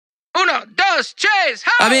Uno, dos, tres,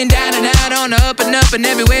 ho! I've been down and out, on the up and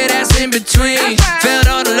everywhere that's in between. Felt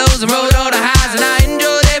all the lows and rode all the highs, and I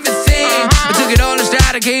enjoyed everything. I took it all in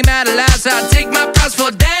stride, I came out alive, so I take my props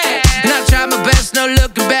for that. And I tried my best, no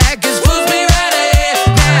looking back, it's fools me right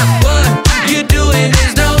ahead. Now what you doing?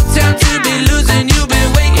 There's no time to be losing. You've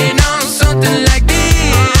been waiting on something like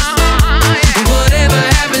this. Whatever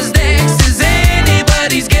happens next is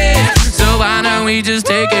anybody's guess. So why don't we just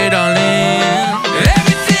take it all in?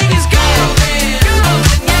 Everything is going,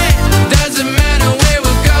 doesn't matter where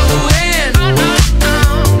we're going.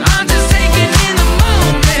 I'm just taking in the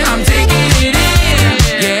moment, I'm taking it in.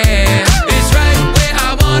 Yeah, it's right where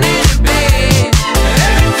I want it to be.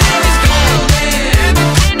 Everything is going,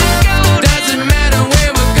 doesn't matter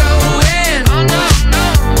where we're going.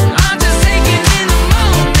 I'm just taking in the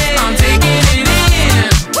moment, I'm taking it in.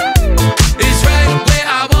 It's right where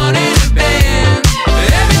I want it to be.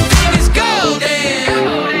 Everything is golden.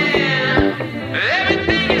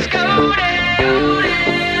 Everything is golden.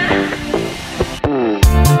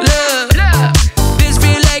 Look, this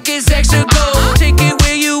feel like it's extra gold. Take it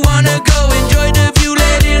where you wanna go. Enjoy the view,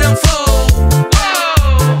 let it unfold.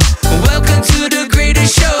 Welcome to the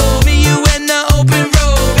greatest show. Me, you, and the open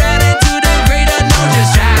road. Right into the great unknown.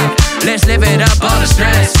 Just try. Let's live it up, all the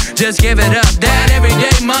stress. Just give it up. That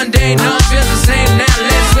everyday mundane no feels the same now.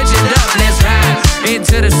 Let's switch it up. Let's ride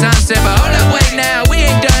into the sunset. But hold up, wait now, we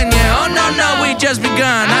ain't done yet. Oh no, no, we just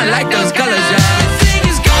begun. I like those colors. Everything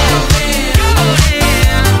is golden.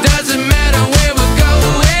 Doesn't matter where we're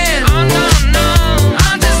going.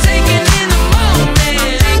 I'm just taking in the moment.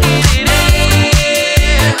 I'm taking it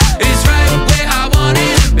in. It's right where I want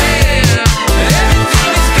it to be.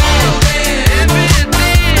 Everything is golden.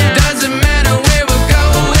 Doesn't matter where we're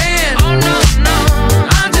going.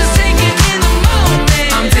 I'm just taking in the moment.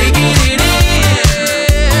 I'm taking it in.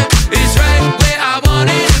 It's right where I want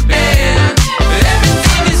it to be.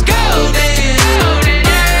 Everything is golden.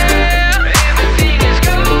 Everything is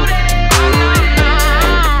golden.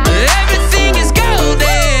 Everything is golden.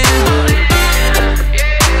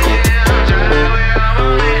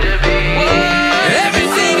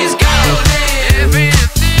 Everything is golden.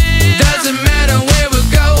 Doesn't matter where we're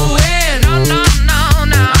going.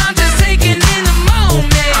 I'm just taking in the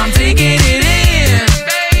moment. I'm taking it in.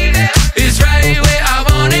 It's right where I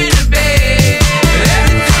want it to be.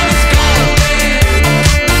 Everything is golden.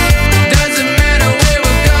 Doesn't matter where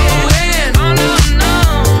we're going.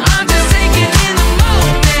 I'm just taking in the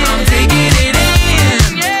moment. I'm taking it in.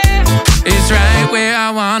 It's right where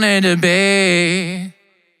I want it to be.